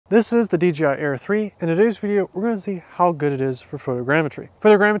This is the DJI Air 3. In today's video, we're going to see how good it is for photogrammetry.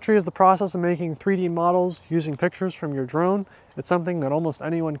 Photogrammetry is the process of making 3D models using pictures from your drone. It's something that almost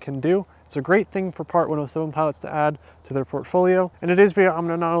anyone can do. It's a great thing for Part 107 pilots to add to their portfolio. In today's video, I'm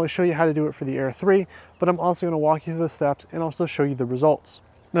going to not only show you how to do it for the Air 3, but I'm also going to walk you through the steps and also show you the results.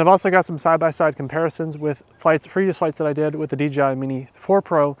 And I've also got some side-by-side comparisons with previous flights that I did with the DJI Mini 4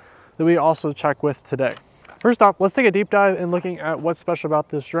 Pro that we also check with today. First off, let's take a deep dive in looking at what's special about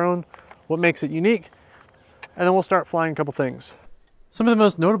this drone, what makes it unique, and then we'll start flying a couple things. Some of the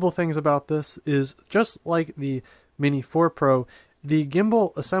most notable things about this is, just like the Mini 4 Pro, the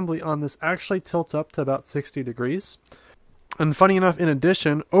gimbal assembly on this actually tilts up to about 60 degrees. And funny enough, in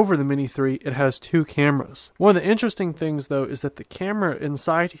addition, over the Mini 3, it has two cameras. One of the interesting things, though, is that the camera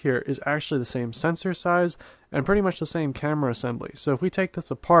inside here is actually the same sensor size and pretty much the same camera assembly. So if we take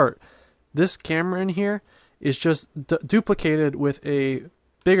this apart, this camera in here is just duplicated with a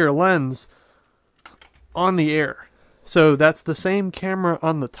bigger lens on the Air. So that's the same camera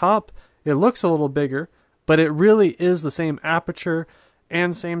on the top. It looks a little bigger, but it really is the same aperture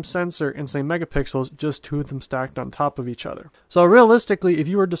and same sensor and same megapixels, just two of them stacked on top of each other. So realistically, if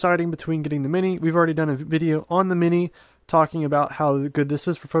you were deciding between getting the Mini, we've already done a video on the Mini talking about how good this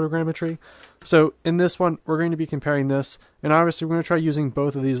is for photogrammetry. So in this one, we're going to be comparing this, and obviously we're going to try using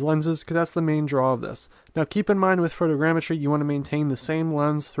both of these lenses because that's the main draw of this. Now keep in mind with photogrammetry, you want to maintain the same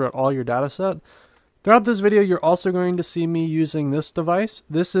lens throughout all your data set. Throughout this video, you're also going to see me using this device.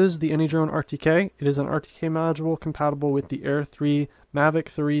 This is the AnyDrone RTK. It is an RTK module compatible with the Air 3, Mavic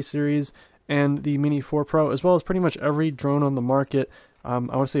 3 series, and the Mini 4 Pro, as well as pretty much every drone on the market, I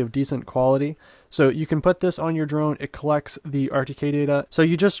want to say of decent quality. So you can put this on your drone, it collects the RTK data. So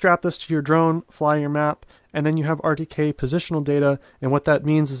you just strap this to your drone, fly your map, and then you have RTK positional data. And what that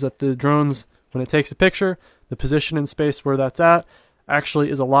means is that the drones, when it takes a picture, the position in space where that's at actually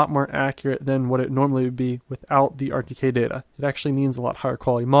is a lot more accurate than what it normally would be without the RTK data. It actually means a lot higher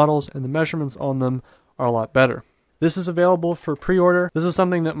quality models, and the measurements on them are a lot better. This is available for pre-order. This is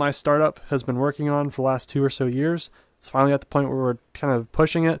something that my startup has been working on for the last 2 or so years. It's finally at the point where we're kind of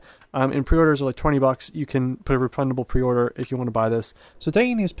pushing it. And pre-orders are like 20 bucks. You can put a refundable pre-order if you want to buy this. So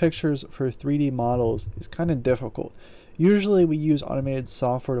taking these pictures for 3D models is kind of difficult. Usually we use automated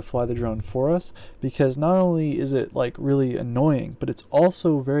software to fly the drone for us because not only is it like really annoying, but it's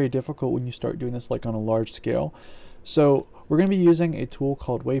also very difficult when you start doing this like on a large scale. So we're going to be using a tool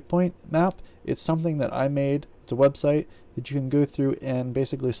called Waypoint Map. It's something that I made. It's a website that you can go through and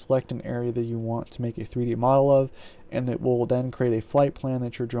basically select an area that you want to make a 3D model of, and it will then create a flight plan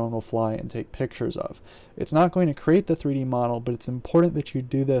that your drone will fly and take pictures of. It's not going to create the 3D model, but it's important that you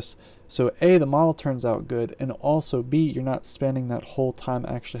do this so A, the model turns out good, and also B, you're not spending that whole time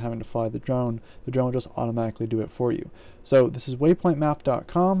actually having to fly the drone. The drone will just automatically do it for you. So this is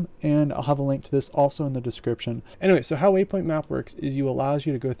waypointmap.com, and I'll have a link to this also in the description. Anyway, so how Waypoint Map works is you allows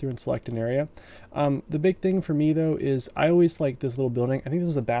you to go through and select an area. The big thing for me though is I always like this little building. I think this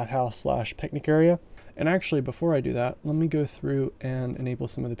is a bathhouse / picnic area. And actually, before I do that, let me go through and enable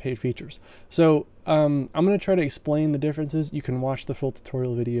some of the paid features. So I'm going to try to explain the differences. You can watch the full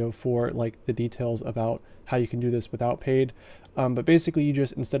tutorial video for like the details about how you can do this without paid. But basically, you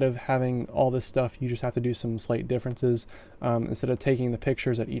just, instead of having all this stuff, you just have to do some slight differences. Instead of taking the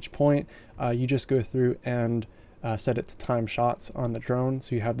pictures at each point, you just go through and set it to time shots on the drone,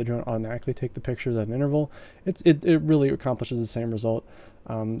 so you have the drone automatically take the pictures at an interval. It really accomplishes the same result.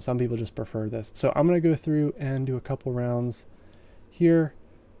 Some people just prefer this. So I'm going to go through and do a couple rounds here,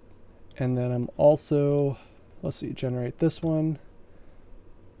 and then I'm also, let's see, generate this one,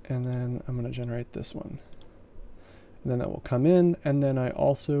 and then I'm going to generate this one, and then that will come in. And then I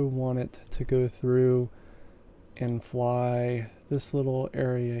also want it to go through and fly this little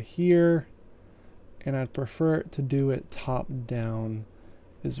area here, and I'd prefer it to do it top down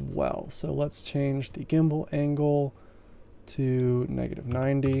as well. So let's change the gimbal angle to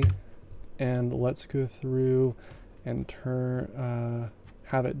 -90, and let's go through and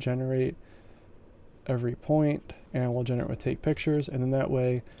have it generate every point, and we'll generate with take pictures, and then that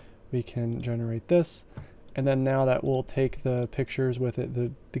way we can generate this, and then now that will take the pictures with it,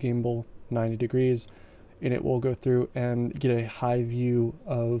 the gimbal 90 degrees, and it will go through and get a high view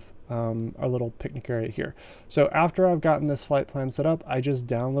of our little picnic area here. So after I've gotten this flight plan set up, I just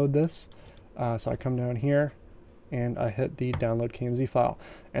download this. So I come down here and I hit the download KMZ file.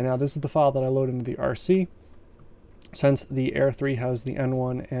 And now this is the file that I load into the RC. Since the Air 3 has the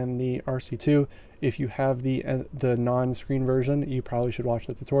N1 and the RC2, if you have the non-screen version, you probably should watch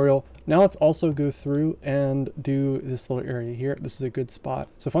the tutorial. Now let's also go through and do this little area here. This is a good spot.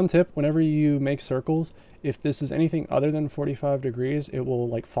 So fun tip, whenever you make circles, if this is anything other than 45 degrees, it will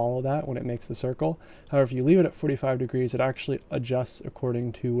like follow that when it makes the circle. However, if you leave it at 45 degrees, it actually adjusts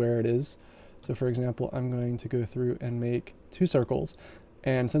according to where it is. So for example, I'm going to go through and make 2 circles.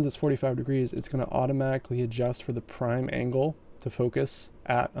 And since it's 45 degrees, it's going to automatically adjust for the prime angle to focus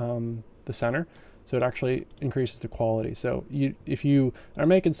at the center. So it actually increases the quality. So if you are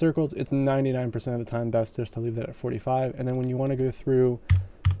making circles, it's 99% of the time best just to leave that at 45. And then when you want to go through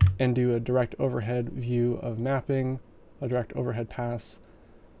and do a direct overhead view of mapping, a direct overhead pass,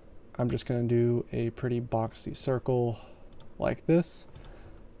 I'm just going to do a pretty boxy circle like this.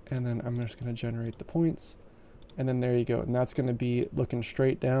 And then I'm just going to generate the points. And then there you go. And that's going to be looking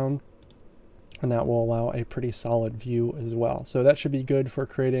straight down. And that will allow a pretty solid view as well. So that should be good for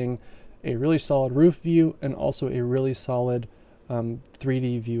creating a really solid roof view and also a really solid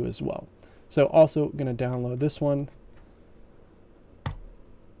 3D view as well. So also going to download this one.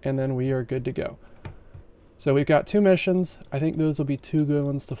 And then we are good to go. So we've got 2 missions. I think those will be 2 good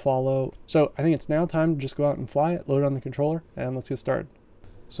ones to follow. So I think it's now time to just go out and fly it, load it on the controller, and let's get started.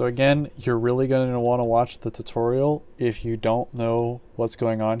 So again, you're really going to want to watch the tutorial if you don't know what's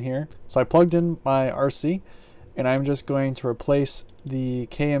going on here. So I plugged in my RC and I'm just going to replace the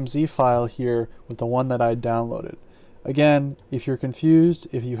KMZ file here with the one that I downloaded. Again, if you're confused,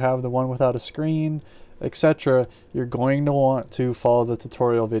 if you have the one without a screen, etc., you're going to want to follow the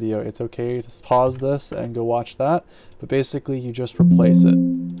tutorial video. It's okay to pause this and go watch that, but basically you just replace it.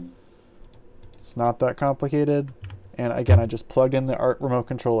 It's not that complicated. And again, I just plugged in the ART remote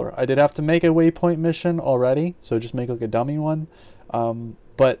controller. I did have to make a waypoint mission already, so just make like a dummy one.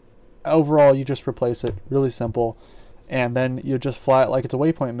 But overall, you just replace it, really simple. And then you just fly it like it's a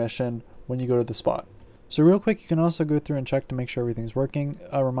waypoint mission when you go to the spot. So real quick, you can also go through and check to make sure everything's working.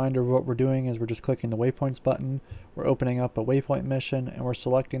 A reminder of what we're doing is we're just clicking the waypoints button. We're opening up a waypoint mission and we're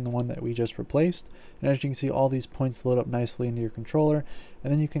selecting the one that we just replaced. And as you can see, all these points load up nicely into your controller.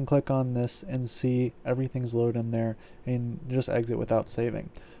 And then you can click on this and see everything's loaded in there and just exit without saving.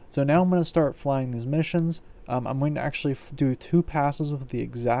 So now I'm going to start flying these missions. I'm going to actually do 2 passes with the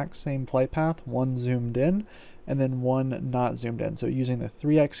exact same flight path, one zoomed in and then one not zoomed in. So using the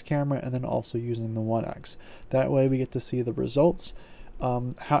 3x camera and then also using the 1x. That way we get to see the results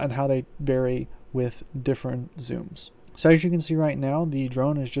how they vary with different zooms. So as you can see right now, the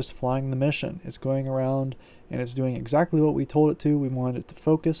drone is just flying the mission. It's going around and it's doing exactly what we told it to. We wanted it to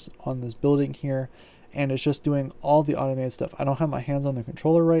focus on this building here and it's just doing all the automated stuff. I don't have my hands on the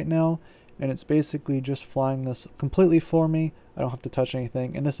controller right now and it's basically just flying this completely for me. I don't have to touch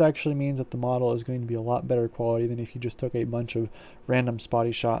anything, and this actually means that the model is going to be a lot better quality than if you just took a bunch of random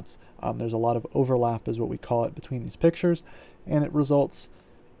spotty shots. There's a lot of overlap is what we call it between these pictures, and it results,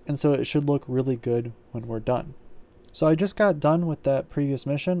 and so it should look really good when we're done. So I just got done with that previous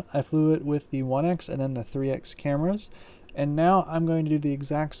mission. I flew it with the 1x and then the 3x cameras, and now I'm going to do the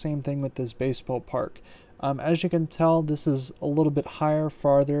exact same thing with this baseball park. As you can tell, this is a little bit higher,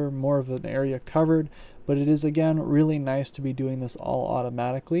 farther, more of an area covered, but it is again really nice to be doing this all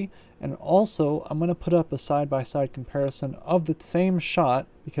automatically. And also I'm going to put up a side-by-side comparison of the same shot,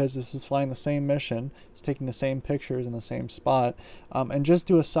 because this is flying the same mission, it's taking the same pictures in the same spot, and just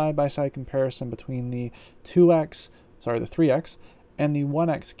do a side-by-side comparison between the 3x and the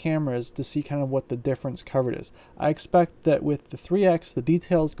 1x cameras to see kind of what the difference covered is. I expect that with the 3x the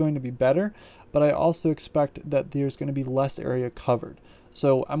detail is going to be better, but I also expect that there's going to be less area covered.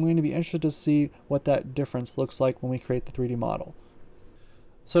 So I'm going to be interested to see what that difference looks like when we create the 3D model.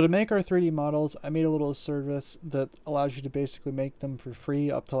 So to make our 3D models, I made a little service that allows you to basically make them for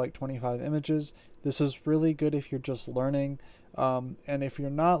free up to like 25 images. This is really good if you're just learning. And if you're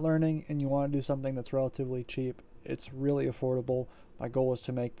not learning and you want to do something that's relatively cheap, it's really affordable. My goal is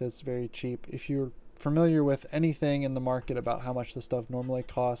to make this very cheap. If you're familiar with anything in the market about how much this stuff normally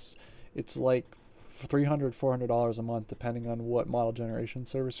costs, it's like $300, $400 a month, depending on what model generation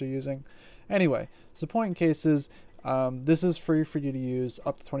service you're using. Anyway, so point in case is, this is free for you to use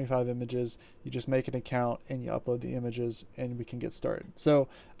up to 25 images. You just make an account and you upload the images and we can get started. So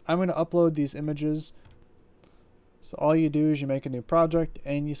I'm going to upload these images. So all you do is you make a new project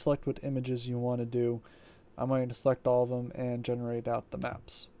and you select what images you want to do. I'm going to select all of them and generate out the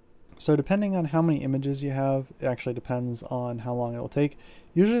maps. So depending on how many images you have, it actually depends on how long it will take.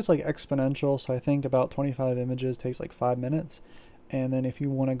 Usually it's like exponential, so I think about 25 images takes like 5 minutes. And then if you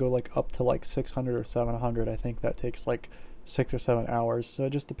want to go like up to like 600 or 700, I think that takes like 6 or 7 hours. So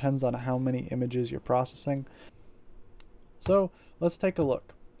it just depends on how many images you're processing. So let's take a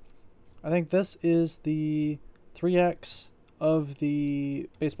look. I think this is the 3x of the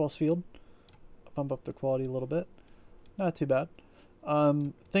baseball field. Bump up the quality a little bit. Not too bad.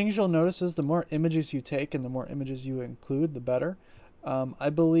 Things you'll notice is the more images you take and the more images you include, the better.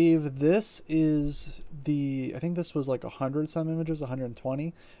 I believe this is I think this was like 100 some images,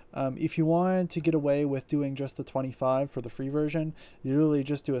 120. If you wanted to get away with doing just the 25 for the free version, you really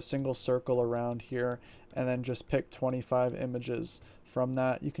just do a single circle around here and then just pick 25 images from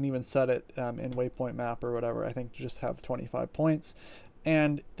that. You can even set it in waypoint map or whatever. I think just have 25 points.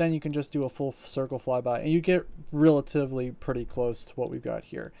 And then you can just do a full circle flyby and you get relatively pretty close to what we've got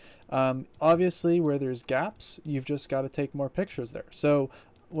here. Obviously where there's gaps, you've just got to take more pictures there. So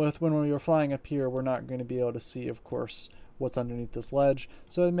when we were flying up here, we're not going to be able to see, of course, what's underneath this ledge.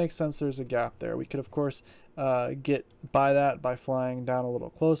 So it makes sense there's a gap there. We could, of course, get by that by flying down a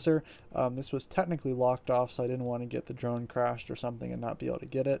little closer. This was technically locked off, so I didn't want to get the drone crashed or something and not be able to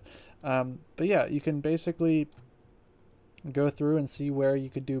get it. But yeah, you can basically go through and see where you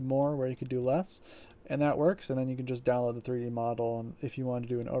could do more, where you could do less, and that works. And then you can just download the 3D model, and if you want to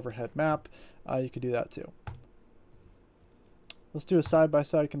do an overhead map, you could do that too. Let's do a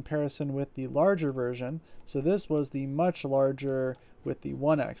side-by-side comparison with the larger version. So this was the much larger with the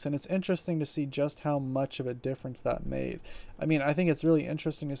 1X, and it's interesting to see just how much of a difference that made. I mean, I think it's really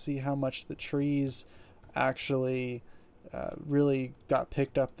interesting to see how much the trees actually really got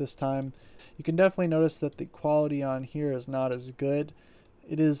picked up this time. You can definitely notice that the quality on here is not as good.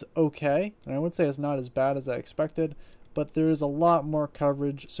 It is okay, and I would say it's not as bad as I expected, but there is a lot more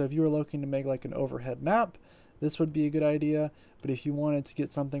coverage. So if you were looking to make like an overhead map, this would be a good idea. But if you wanted to get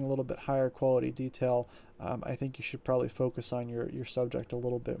something a little bit higher quality detail, I think you should probably focus on your subject a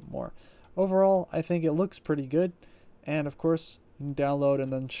little bit more. Overall, I think it looks pretty good. And of course, you can download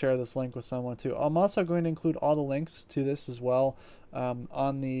and then share this link with someone too. I'm also going to include all the links to this as well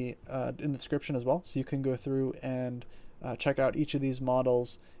in the description as well. So you can go through and check out each of these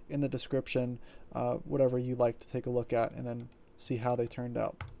models in the description, whatever you like to take a look at, and then see how they turned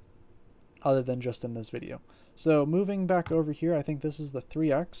out, other than just in this video. So moving back over here, I think this is the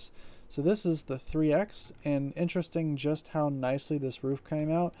 3X. So this is the 3X, and interesting just how nicely this roof came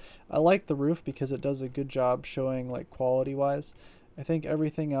out. I like the roof because it does a good job showing like quality wise. I think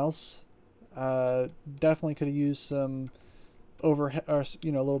everything else definitely could have used some overhead, or a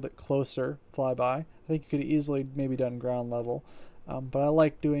little bit closer flyby. I think you could have easily maybe done ground level. But I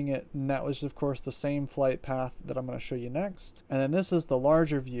like doing it, and that was of course the same flight path that I'm going to show you next. And then this is the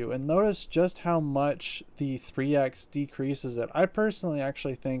larger view, and notice just how much the 3X decreases it. I personally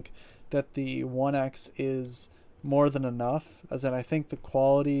actually think that the 1X is more than enough, as in I think the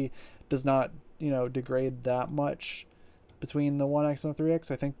quality does not degrade that much between the 1X and the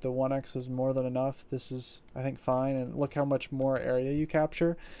 3X. I think the 1X is more than enough. This is, I think, fine, and look how much more area you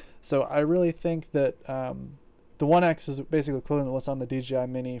capture. So I really think that the 1X is basically equivalent to what's on the DJI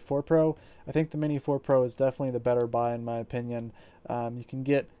Mini 4 Pro. I think the Mini 4 Pro is definitely the better buy in my opinion.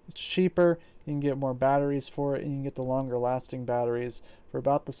 It's cheaper, you can get more batteries for it, and you can get the longer lasting batteries for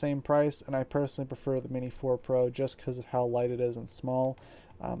about the same price. And I personally prefer the Mini 4 Pro just because of how light it is and small.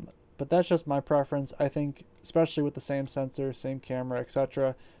 But that's just my preference. I think, especially with the same sensor, same camera,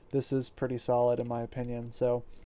 etc., this is pretty solid in my opinion. So